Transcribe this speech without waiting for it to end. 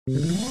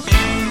Welcome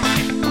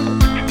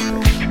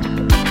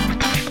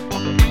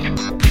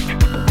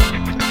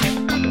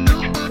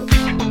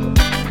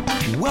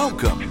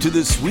to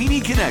the Sweeney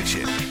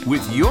Connection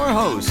with your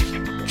host,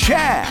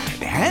 Chad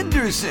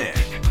Henderson.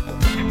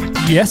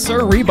 Yes,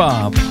 sir,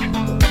 Bob.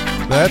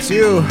 That's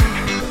you.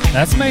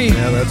 That's me.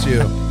 Yeah, that's you.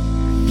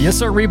 Yes,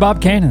 sir, Bob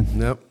Cannon.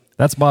 Yep.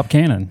 That's Bob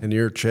Cannon. And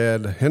you're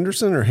Chad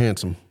Henderson or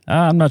Handsome?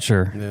 I'm not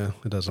sure. Yeah,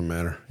 it doesn't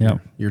matter.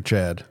 Yep. You're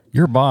Chad.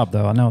 You're Bob,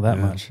 though. I know that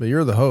much. But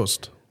you're the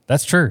host.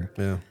 That's true.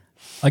 Yeah.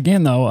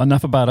 Again, though,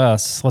 enough about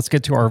us. Let's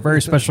get to our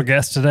very special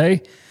guest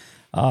today.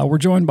 We're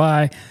joined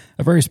by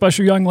a very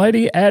special young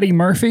lady, Addy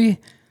Murphy.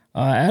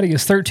 Addy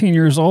is 13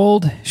 years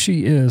old.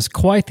 She is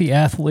quite the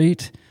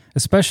athlete,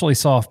 especially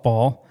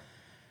softball.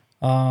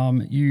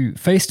 You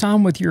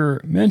FaceTime with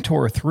your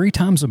mentor 3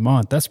 times a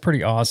month. That's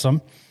pretty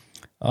awesome.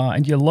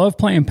 And you love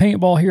playing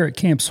paintball here at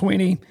Camp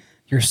Sweeney.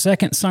 Your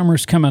second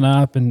summer's coming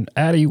up. And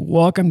Addy,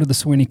 welcome to the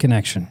Sweeney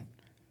Connection.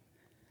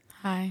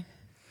 Hi.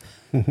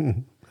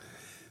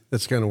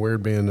 It's kind of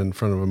weird being in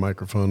front of a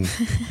microphone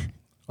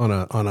on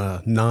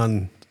a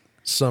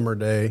non-summer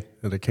day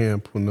at a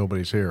camp when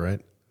nobody's here,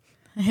 right?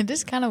 It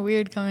is kind of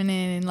weird coming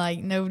in and like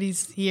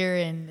nobody's here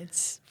and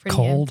it's pretty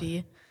Cold.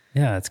 empty.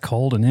 Yeah, it's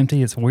cold and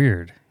empty. It's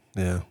weird.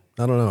 Yeah.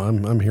 I don't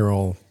know. I'm here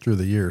all through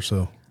the year,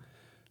 so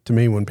to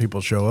me, when people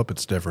show up,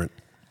 it's different.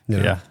 You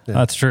know? Yeah,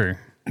 that's true.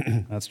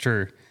 That's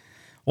true.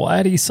 Well,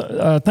 Addy,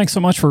 thanks so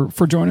much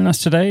for joining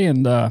us today,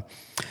 and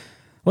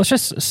let's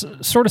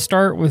just sort of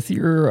start with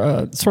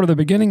your sort of the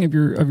beginning of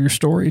your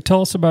story.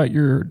 Tell us about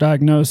your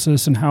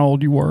diagnosis and how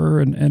old you were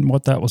and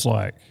what that was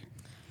like.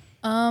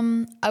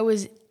 I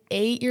was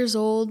 8 years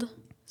old,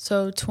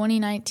 so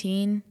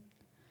 2019,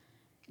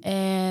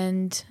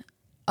 and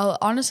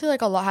honestly,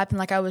 like a lot happened.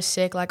 Like I was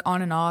sick, like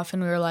on and off,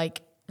 and we were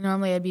like,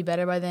 normally I'd be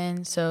better by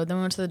then. So then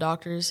we went to the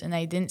doctors, and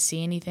they didn't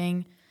see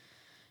anything.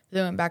 They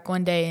went back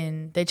one day,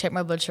 and they checked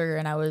my blood sugar,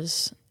 and it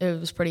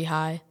was pretty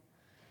high.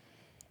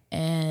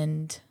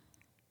 And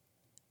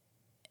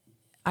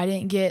I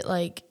didn't get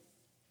like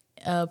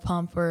a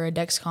pump or a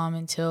Dexcom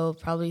until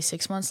probably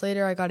 6 months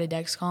later. I got a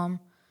Dexcom,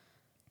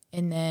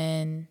 and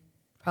then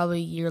probably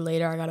a year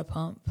later I got a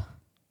pump.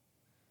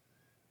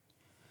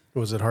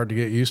 Was it hard to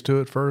get used to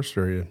at first,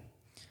 or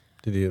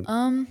did you?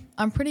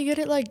 I'm pretty good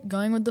at like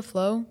going with the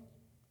flow.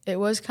 It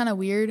was kind of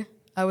weird.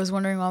 I was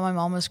wondering why my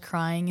mom was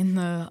crying in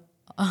the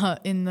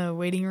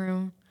waiting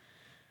room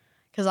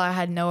because I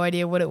had no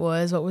idea what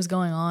was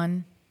going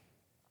on.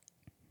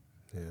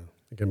 Yeah,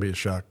 it can be a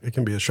shock. It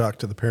can be a shock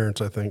to the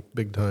parents, I think,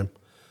 big time.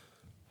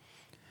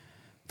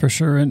 For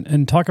sure,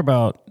 and talk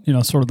about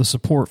sort of the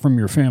support from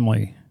your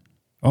family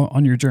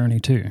on your journey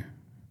too.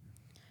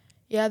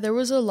 Yeah, there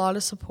was a lot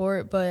of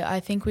support, but I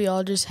think we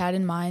all just had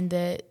in mind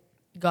that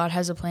God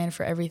has a plan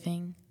for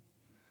everything.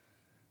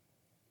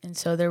 And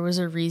so there was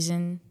a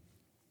reason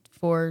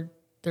for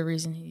the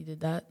reason he did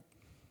that.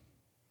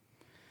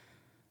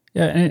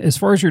 Yeah, and as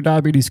far as your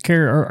diabetes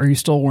care, are you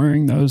still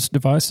wearing those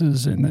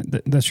devices,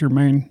 and that's your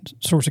main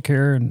source of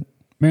care and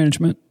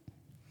management?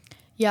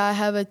 Yeah, I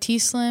have a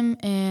T-Slim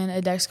and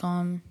a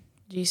Dexcom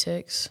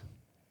G6.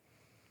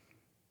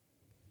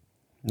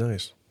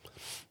 Nice.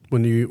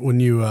 When you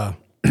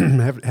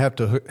had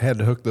to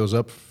hook those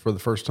up for the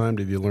first time,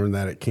 did you learn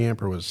that at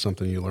camp, or was it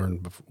something you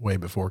learned way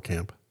before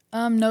camp?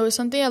 No, it's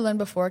something I learned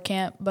before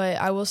camp, but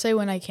I will say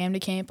when I came to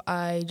camp,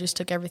 I just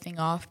took everything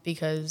off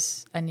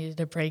because I needed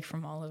a break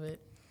from all of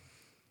it.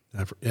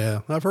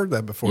 I've heard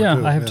that before. Yeah,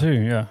 too. I have too.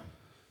 Yeah.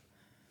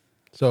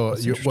 So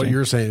what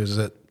you're saying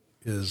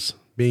is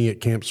being at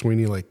Camp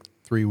Sweeney like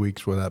 3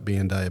 weeks without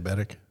being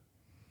diabetic?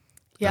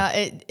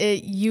 Yeah,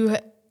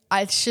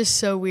 it's just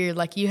so weird.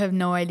 Like you have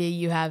no idea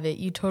you have it.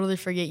 You totally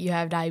forget you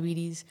have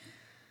diabetes.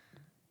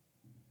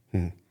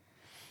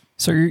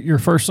 So your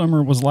first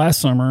summer was last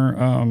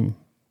summer.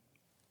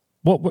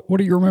 What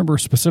do you remember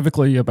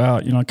specifically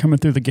about coming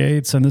through the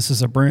gates, and this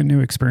is a brand new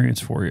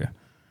experience for you?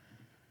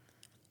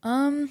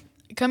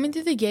 Coming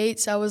through the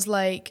gates, I was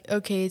like,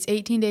 okay, it's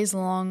 18 days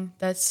long.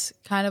 That's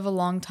kind of a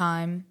long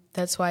time.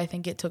 That's why I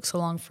think it took so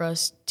long for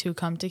us to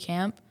come to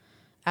camp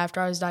after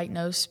I was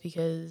diagnosed,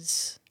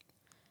 because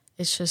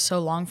it's just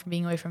so long from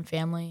being away from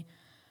family.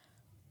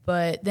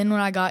 But then when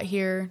I got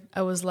here,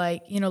 I was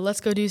like, let's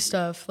go do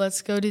stuff.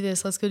 Let's go do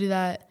this. Let's go do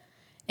that.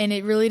 And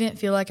it really didn't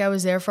feel like I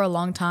was there for a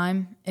long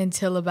time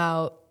until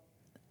about,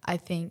 I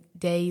think,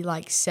 day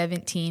like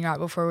 17, right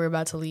before we were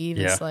about to leave.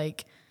 Yeah. It's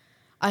like,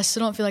 I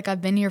still don't feel like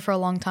I've been here for a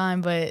long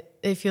time, but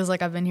it feels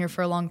like I've been here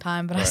for a long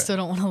time, but right. I still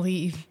don't want to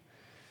leave.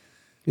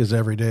 Is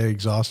every day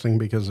exhausting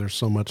because there's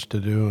so much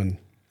to do and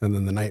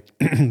then the night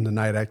the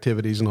night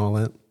activities and all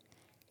that?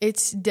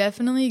 It's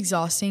definitely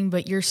exhausting,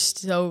 but you're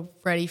so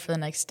ready for the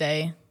next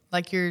day.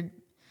 Like you're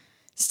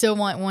still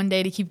want one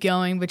day to keep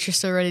going, but you're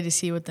still ready to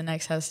see what the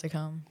next has to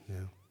come.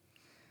 Yeah.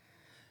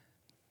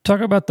 Talk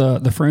about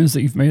the friends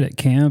that you've made at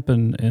camp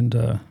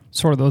and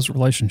sort of those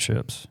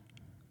relationships.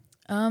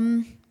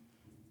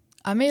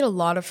 I made a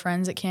lot of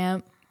friends at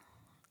camp.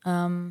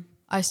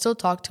 I still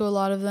talk to a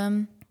lot of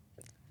them,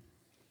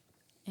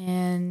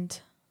 and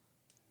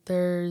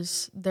they're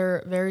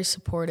very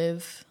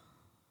supportive.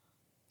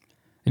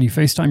 And you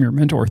FaceTime your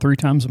mentor 3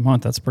 times a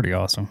month. That's pretty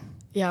awesome.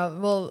 Yeah,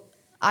 well,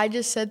 I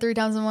just said 3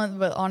 times a month,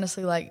 but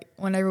honestly, like,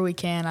 whenever we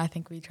can, I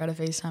think we try to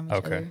FaceTime each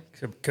other.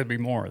 Could be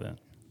more then.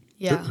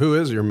 Yeah. Who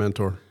is your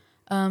mentor?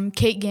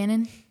 Kate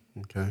Gannon.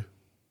 Okay.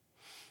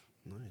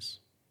 Nice.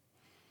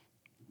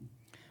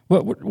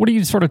 What do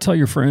you sort of tell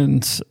your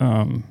friends,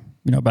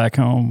 back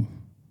home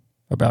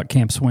about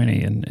Camp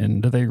Sweeney,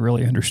 and do they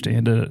really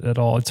understand it at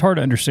all? It's hard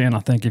to understand, I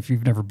think, if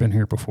you've never been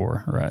here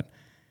before, right?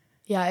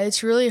 Yeah,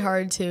 it's really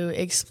hard to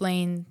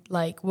explain,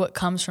 like, what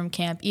comes from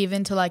camp,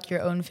 even to, like,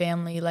 your own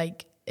family.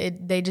 Like,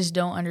 they just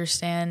don't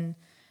understand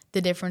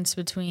the difference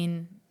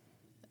between,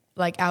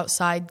 like,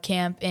 outside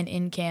camp and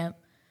in camp.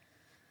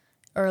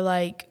 Or,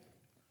 like,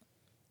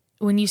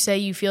 when you say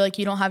you feel like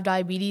you don't have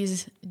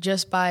diabetes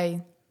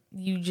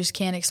you just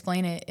can't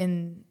explain it,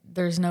 and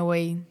there's no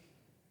way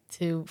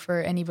for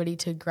anybody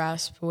to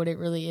grasp what it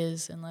really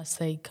is unless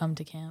they come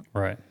to camp.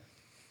 Right.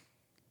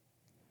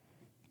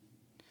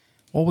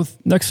 Well,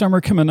 with next summer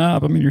coming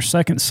up, I mean, your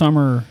second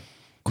summer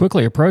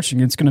quickly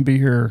approaching, it's going to be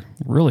here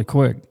really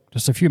quick,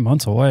 just a few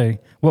months away.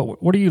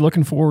 What are you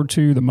looking forward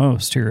to the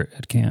most here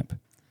at camp?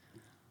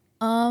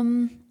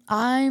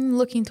 I'm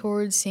looking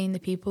towards seeing the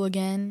people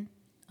again.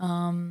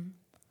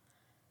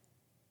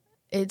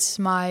 It's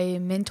my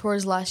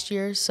mentor's last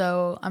year,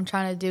 so I'm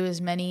trying to do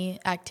as many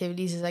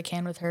activities as I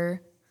can with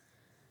her.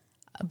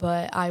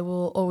 But I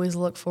will always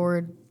look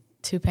forward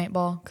to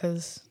paintball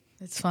because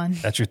it's fun.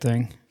 That's your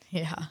thing?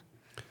 Yeah.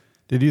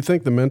 Did you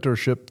think the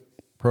mentorship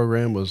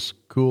program was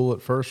cool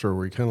at first, or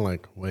were you kind of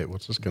like, wait,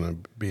 what's this going to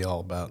be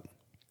all about?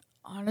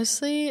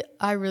 Honestly,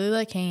 I really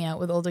like hanging out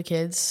with older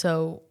kids.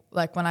 So,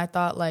 like, when I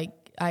thought, like,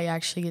 I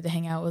actually get to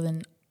hang out with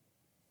an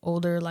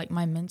older, like,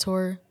 my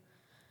mentor,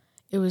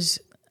 it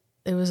was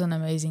an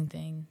amazing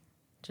thing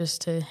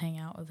just to hang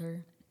out with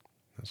her.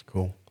 That's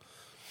cool.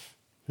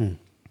 And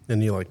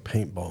you like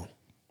paintball.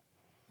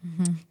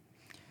 Mm-hmm.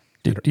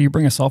 Do you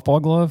bring a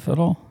softball glove at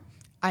all?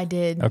 I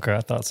did. Okay,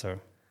 I thought so.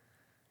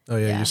 Oh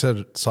yeah, you said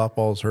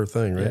softball is her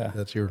thing, right? Yeah.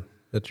 That's your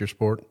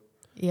sport.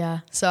 Yeah.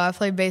 So I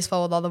played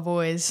baseball with all the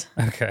boys.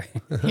 Okay.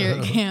 Here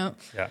at camp.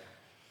 Yeah.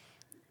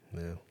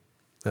 Yeah.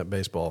 That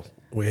baseball,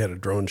 we had a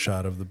drone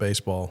shot of the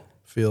baseball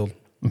field.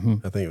 Mm-hmm.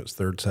 I think it was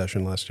 3rd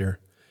session last year.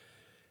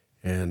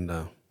 And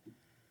the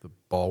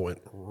ball went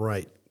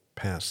right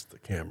past the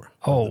camera.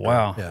 Oh,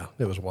 wow. Yeah,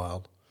 it was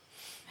wild.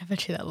 I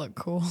bet you that looked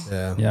cool.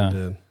 Yeah, Yeah. it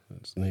did.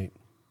 It's neat.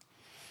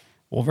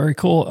 Well, very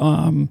cool.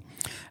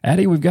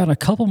 Addy, we've got a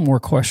couple more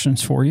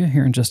questions for you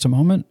here in just a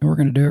moment, and we're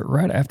going to do it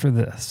right after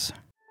this.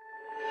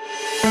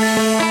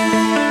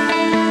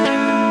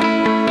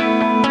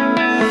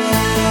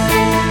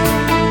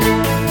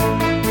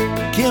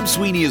 Camp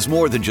Sweeney is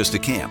more than just a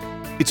camp.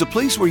 It's a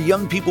place where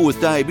young people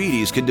with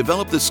diabetes can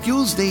develop the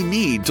skills they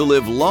need to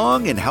live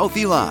long and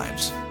healthy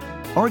lives.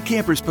 Our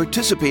campers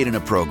participate in a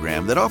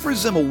program that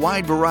offers them a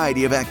wide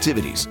variety of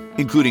activities,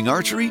 including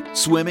archery,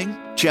 swimming,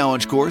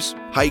 challenge course,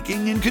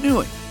 hiking, and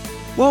canoeing.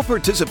 While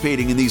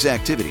participating in these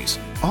activities,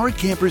 our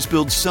campers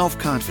build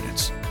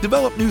self-confidence,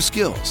 develop new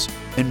skills,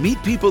 and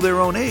meet people their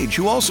own age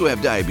who also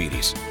have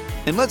diabetes.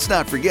 And let's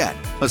not forget,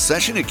 a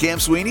session at Camp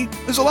Sweeney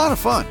is a lot of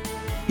fun.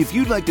 If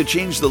you'd like to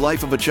change the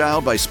life of a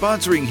child by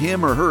sponsoring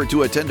him or her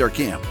to attend our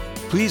camp,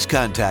 please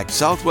contact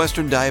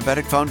Southwestern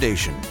Diabetic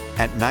Foundation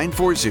at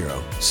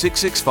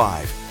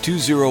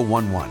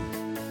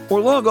 940-665-2011 or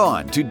log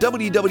on to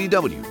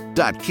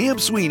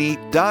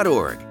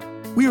www.campsweeney.org.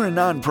 We're a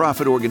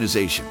nonprofit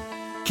organization.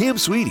 Camp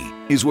Sweeney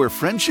is where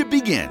friendship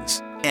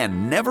begins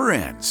and never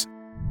ends.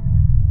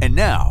 And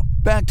now,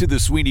 back to the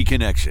Sweeney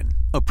Connection,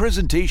 a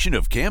presentation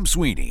of Camp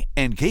Sweeney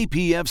and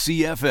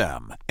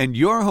KPFC-FM, and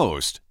your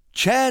host,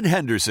 Chad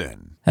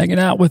Henderson. Hanging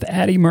out with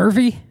Addy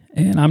Murphy,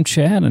 and I'm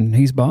Chad, and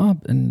he's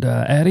Bob. And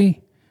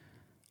Addy,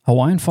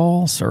 Hawaiian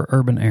Falls or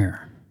Urban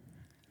Air?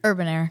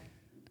 Urban Air.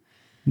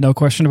 No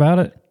question about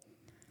it?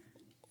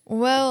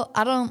 Well,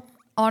 I don't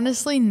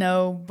honestly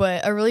know,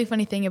 but a really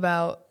funny thing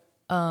about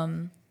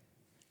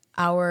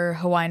our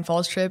Hawaiian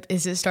Falls trip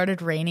is it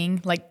started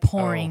raining, like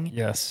pouring. Oh,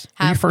 yes.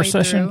 Are you first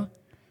session? Through.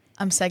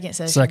 I'm second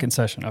session. Second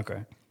session,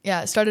 okay.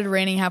 Yeah, it started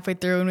raining halfway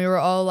through, and we were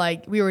all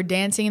like, we were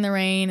dancing in the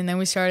rain, and then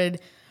we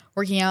started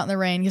working out in the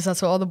rain because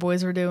that's what all the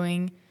boys were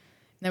doing. And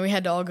then we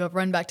had to all go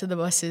run back to the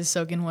buses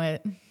soaking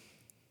wet.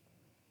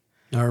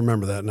 I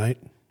remember that night.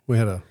 We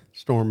had a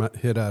storm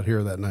hit out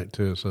here that night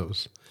too, so it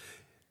was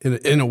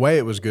in a way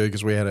it was good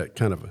because we had a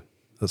kind of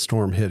a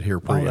storm hit here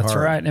pretty hard. That's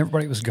right, and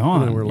everybody was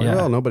gone. And we were like,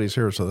 well, nobody's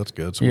here, so that's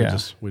good. So Yeah.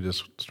 we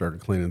just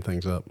started cleaning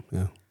things up.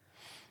 Yeah.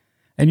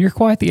 And you're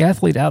quite the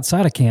athlete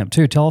outside of camp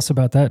too. Tell us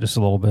about that just a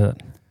little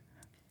bit.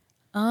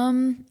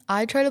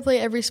 I try to play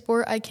every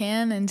sport I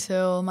can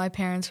until my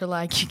parents are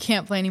like, you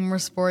can't play any more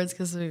sports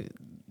because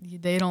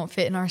they don't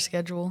fit in our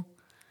schedule.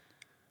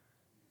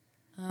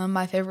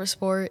 My favorite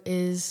sport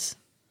is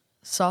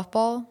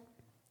softball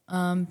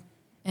and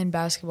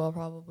basketball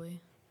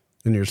probably.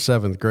 In your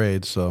 7th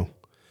grade, so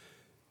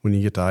when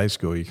you get to high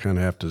school, you kind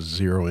of have to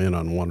zero in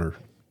on 1 or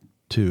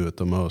 2 at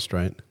the most,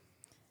 right?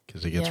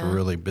 Because it gets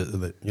really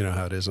busy. You know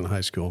how it is in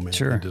high school, man.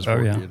 Sure. You just Oh,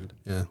 work yeah. it.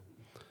 Yeah.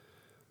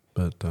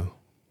 But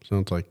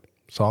Sounds like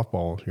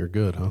softball. You're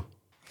good, huh?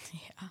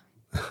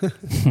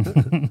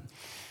 Yeah.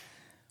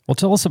 Well,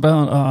 tell us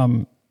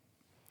about,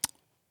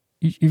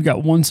 you've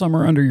got one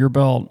summer under your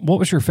belt. What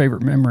was your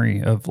favorite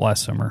memory of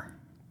last summer?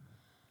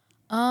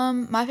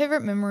 My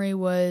favorite memory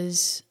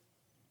was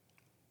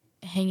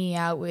hanging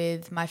out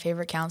with my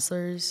favorite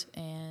counselors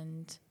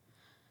and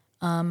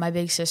my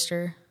big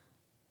sister.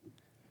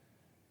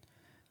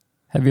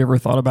 Have you ever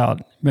thought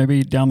about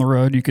maybe down the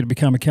road you could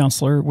become a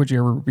counselor? Would you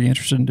ever be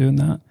interested in doing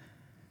that?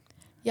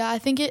 Yeah, I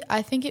think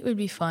it would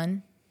be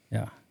fun.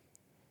 Yeah.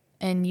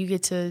 And you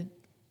get to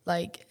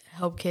like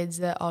help kids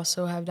that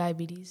also have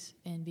diabetes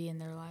and be in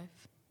their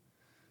life.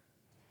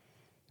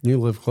 You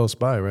live close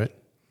by, right?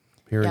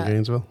 Here Yeah. in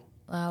Gainesville?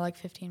 Like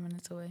 15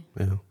 minutes away.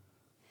 Yeah.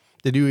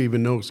 Did you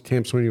even know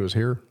Camp Sweeney was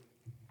here?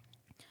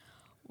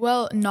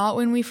 Well, not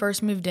when we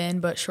first moved in,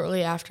 but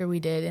shortly after we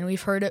did. And we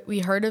heard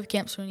of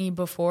Camp Sweeney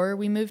before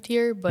we moved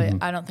here,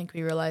 but I don't think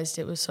we realized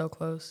it was so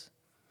close.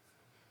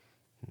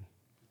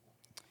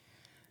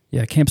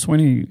 Yeah, Camp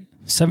Sweeney,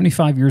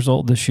 75 years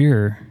old this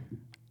year.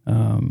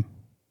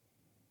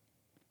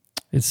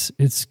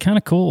 It's kind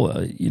of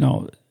cool. You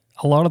know,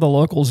 a lot of the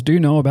locals do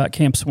know about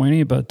Camp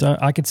Sweeney, but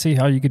I could see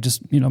how you could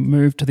just,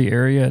 move to the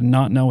area and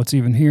not know it's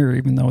even here,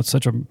 even though it's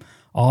such a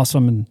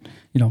awesome and,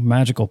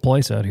 magical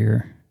place out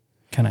here.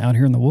 Kind of out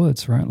here in the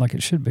woods, right? Like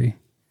it should be.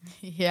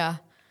 Yeah.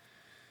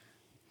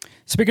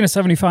 Speaking of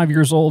 75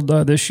 years old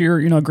this year,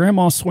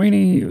 Grandma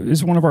Sweeney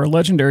is one of our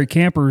legendary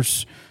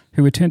campers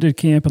who attended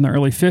camp in the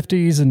early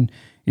 50s. And,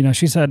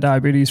 she's had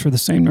diabetes for the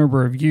same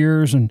number of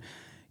years. And,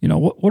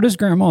 what does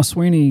Grandma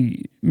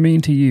Sweeney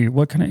mean to you?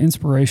 What kind of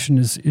inspiration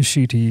is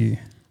she to you?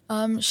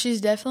 She's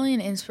definitely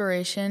an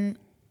inspiration.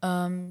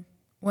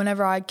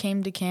 Whenever I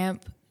came to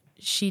camp,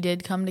 she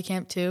did come to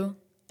camp too.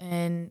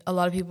 And a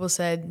lot of people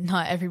said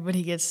not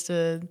everybody gets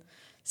to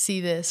see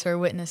this or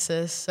witness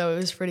this. So it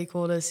was pretty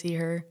cool to see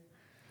her.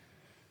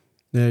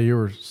 Yeah, you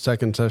were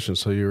second session,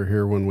 so you were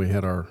here when we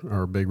had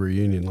our big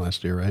reunion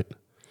last year, right?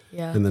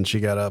 Yeah. And then she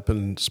got up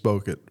and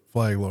spoke at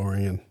flag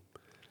lowering, and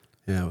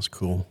yeah, it was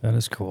cool. That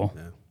is cool.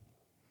 Yeah.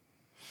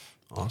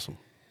 Awesome.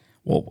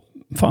 Well,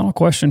 final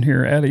question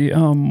here, Addy.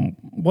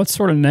 What's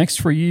sort of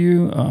next for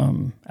you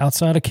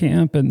outside of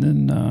camp? And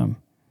then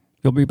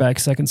you'll be back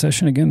second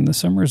session again this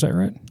summer, is that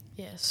right?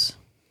 Yes.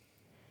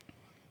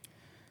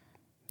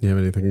 You have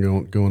anything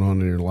going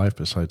on in your life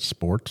besides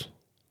sports?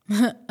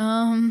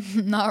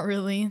 Not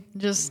really.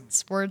 Just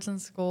sports and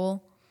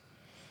school.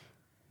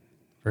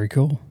 Very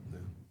cool. Yeah.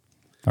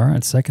 All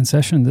right, second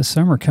session this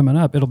summer coming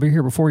up. It'll be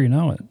here before you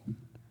know it.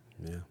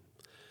 Yeah.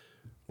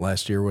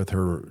 Last year with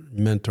her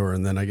mentor,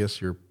 and then I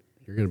guess you're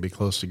going to be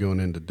close to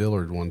going into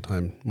Dillard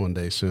one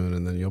day soon,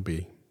 and then you'll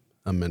be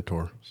a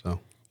mentor.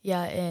 So.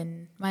 Yeah,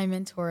 and my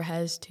mentor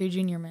has 2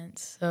 junior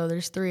mints, so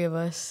there's 3 of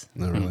us.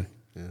 Not really.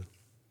 Yeah.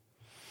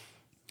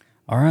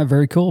 All right,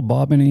 very cool.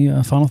 Bob, any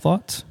final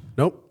thoughts?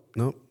 Nope.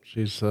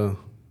 She's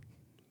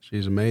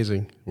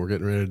amazing. We're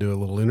getting ready to do a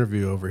little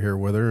interview over here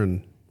with her,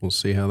 and we'll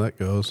see how that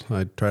goes.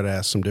 I try to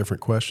ask some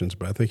different questions,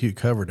 but I think you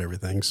covered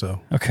everything.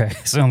 So okay,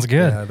 sounds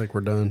good. Yeah, I think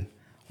we're done.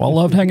 Well, I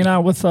loved hanging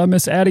out with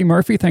Miss Addy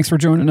Murphy. Thanks for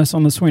joining us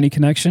on the Sweeney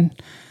Connection.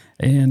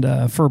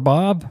 And for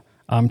Bob,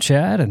 I'm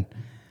Chad, and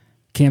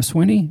Camp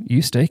Sweeney,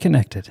 you stay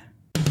connected.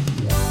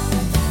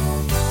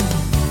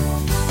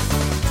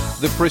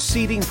 The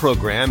preceding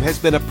program has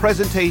been a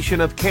presentation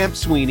of Camp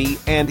Sweeney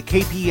and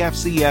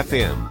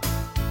KPFC-FM.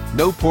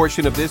 No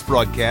portion of this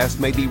broadcast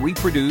may be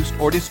reproduced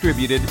or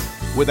distributed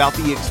without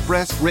the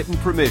express written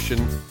permission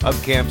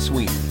of Camp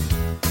Sweeney.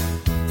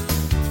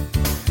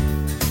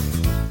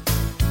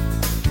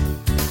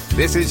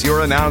 This is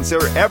your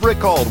announcer,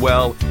 Everett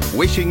Caldwell,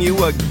 wishing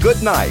you a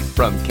good night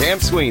from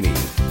Camp Sweeney.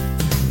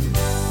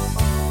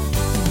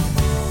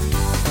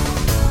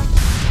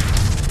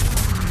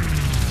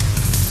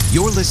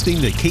 You're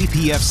listening to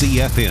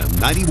KPFC-FM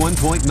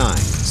 91.9,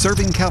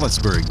 serving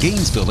Callisburg,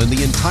 Gainesville, and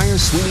the entire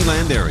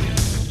Sweeneyland area.